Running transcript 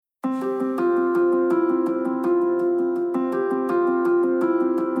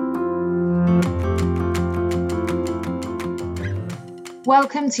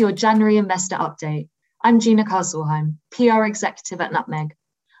Welcome to your January Investor Update. I'm Gina Casselheim, PR Executive at Nutmeg.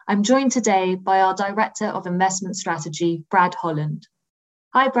 I'm joined today by our Director of Investment Strategy, Brad Holland.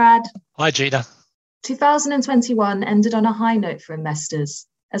 Hi, Brad. Hi, Gina. 2021 ended on a high note for investors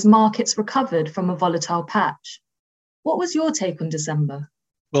as markets recovered from a volatile patch. What was your take on December?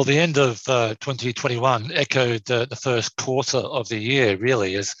 Well, the end of 2021 echoed the first quarter of the year,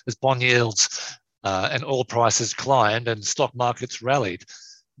 really, as bond yields and oil prices climbed and stock markets rallied.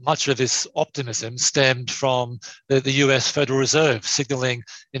 Much of this optimism stemmed from the US Federal Reserve signaling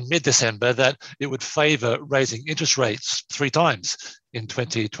in mid-December that it would favor raising interest rates 3 times in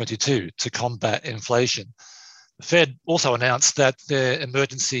 2022 to combat inflation. The Fed also announced that their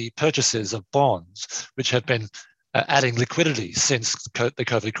emergency purchases of bonds, which have been adding liquidity since the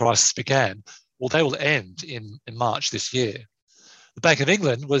COVID crisis began, well, they will end in March this year. The Bank of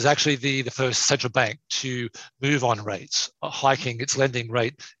England was actually the first central bank to move on rates, hiking its lending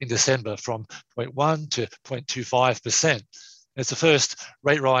rate in December from 0.1 to 0.25%. It's the first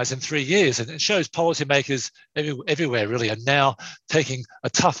rate rise in 3 years, and it shows policymakers everywhere really are now taking a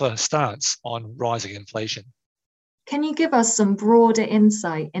tougher stance on rising inflation. Can you give us some broader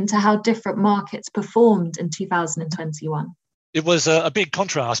insight into how different markets performed in 2021? It was a big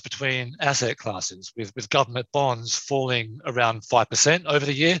contrast between asset classes, with government bonds falling around 5% over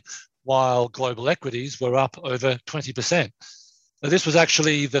the year, while global equities were up over 20%. Now, this was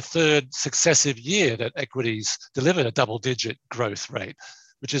actually the third successive year that equities delivered a double-digit growth rate,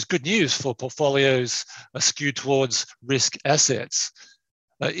 which is good news for portfolios skewed towards risk assets.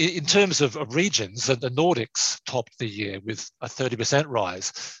 In terms of regions, the Nordics topped the year with a 30%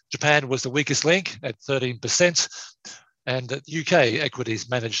 rise. Japan was the weakest link at 13%. And the UK equities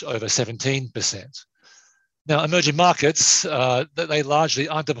managed over 17%. Now, emerging markets, they largely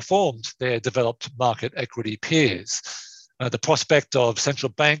underperformed their developed market equity peers. The prospect of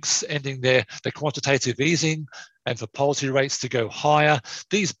central banks ending their quantitative easing and for policy rates to go higher,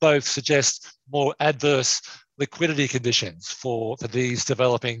 these both suggest more adverse liquidity conditions for these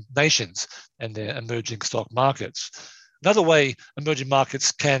developing nations and their emerging stock markets. Another way emerging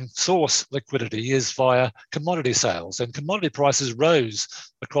markets can source liquidity is via commodity sales, and commodity prices rose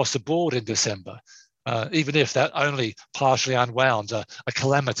across the board in December, even if that only partially unwound a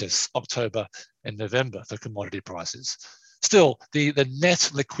calamitous October and November for commodity prices. Still, the net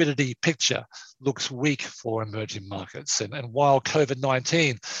liquidity picture looks weak for emerging markets. And while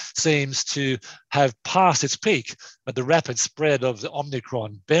COVID-19 seems to have passed its peak, the rapid spread of the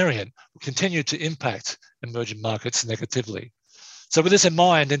Omicron variant will continue to impact emerging markets negatively. So with this in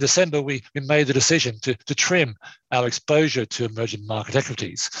mind, in December, we made the decision to trim our exposure to emerging market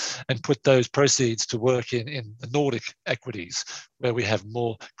equities and put those proceeds to work in the Nordic equities, where we have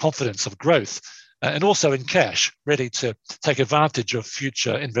more confidence of growth, and also in cash, ready to take advantage of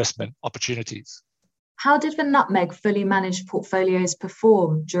future investment opportunities. How did the Nutmeg fully managed portfolios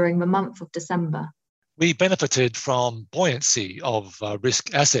perform during the month of December? We benefited from buoyancy of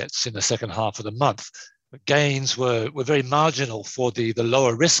risk assets in the second half of the month. Gains were very marginal for the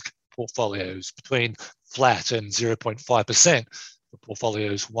lower risk portfolios, between flat and 0.5% for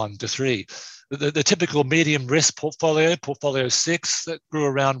portfolios 1 to 3. The typical medium risk portfolio 6, that grew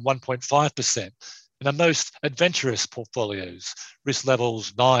around 1.5%. And the most adventurous portfolios, risk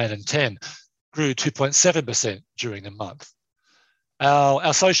levels 9 and 10, grew 2.7% during the month.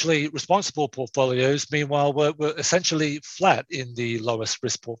 Our socially responsible portfolios, meanwhile, were essentially flat in the lowest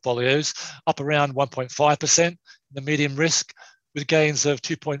risk portfolios, up around 1.5% in the medium risk, with gains of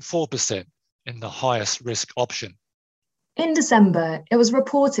 2.4% in the highest risk option. In December, it was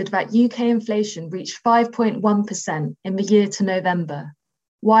reported that UK inflation reached 5.1% in the year to November,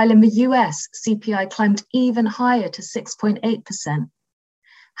 while in the US, CPI climbed even higher to 6.8%.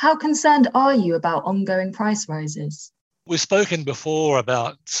 How concerned are you about ongoing price rises? We've spoken before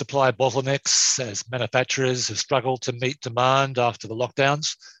about supply bottlenecks as manufacturers have struggled to meet demand after the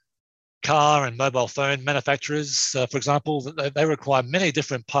lockdowns. Car and mobile phone manufacturers, for example, they require many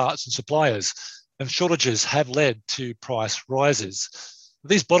different parts and suppliers, and shortages have led to price rises.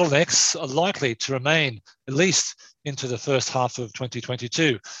 These bottlenecks are likely to remain at least into the first half of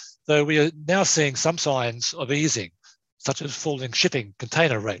 2022, though we are now seeing some signs of easing, such as falling shipping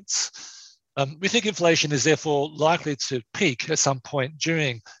container rates. We think inflation is therefore likely to peak at some point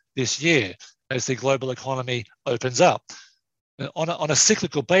during this year as the global economy opens up. On a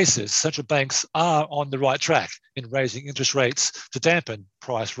cyclical basis, central banks are on the right track in raising interest rates to dampen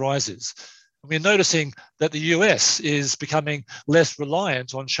price rises. We're noticing that the US is becoming less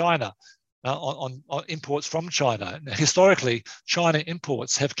reliant on China, on imports from China. Historically, China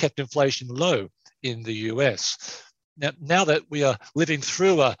imports have kept inflation low in the US. Now that we are living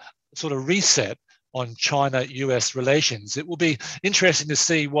through a sort of reset on China-US relations, it will be interesting to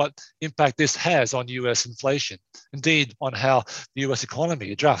see what impact this has on US inflation, indeed on how the US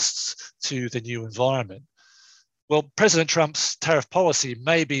economy adjusts to the new environment. Well, President Trump's tariff policy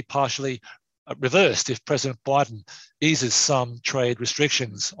may be partially reversed if President Biden eases some trade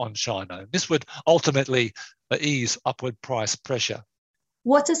restrictions on China. This would ultimately ease upward price pressure.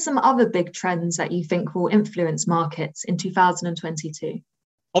 What are some other big trends that you think will influence markets in 2022?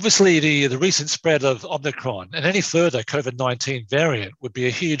 Obviously, the recent spread of Omicron and any further COVID-19 variant would be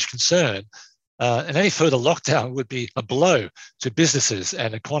a huge concern. And any further lockdown would be a blow to businesses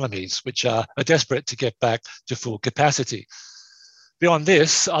and economies, which are desperate to get back to full capacity. Beyond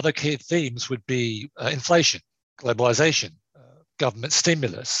this, other key themes would be inflation, globalization, government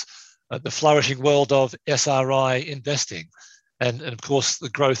stimulus, the flourishing world of SRI investing, and of course, the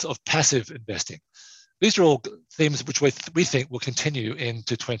growth of passive investing. These are all themes which we think will continue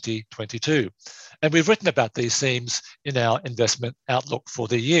into 2022. And we've written about these themes in our investment outlook for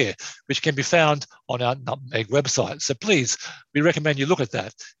the year, which can be found on our Nutmeg website. So please, we recommend you look at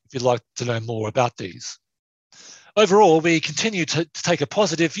that if you'd like to learn more about these. Overall, we continue to take a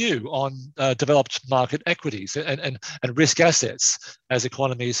positive view on developed market equities and risk assets as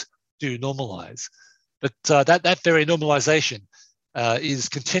economies do normalize. But that very normalization is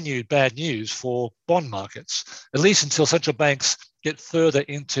continued bad news for bond markets, at least until central banks get further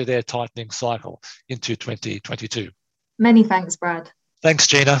into their tightening cycle into 2022. Many thanks, Brad. Thanks,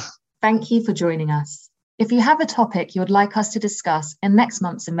 Gina. Thank you for joining us. If you have a topic you would like us to discuss in next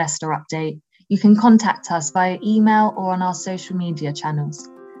month's Investor Update, you can contact us via email or on our social media channels.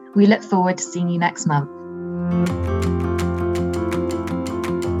 We look forward to seeing you next month.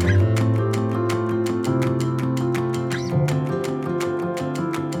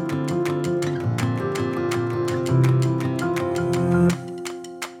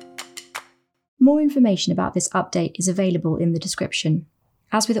 More information about this update is available in the description.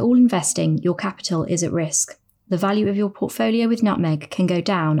 As with all investing, your capital is at risk. The value of your portfolio with Nutmeg can go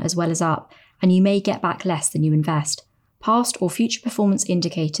down as well as up, and you may get back less than you invest. Past or future performance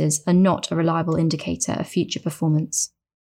indicators are not a reliable indicator of future performance.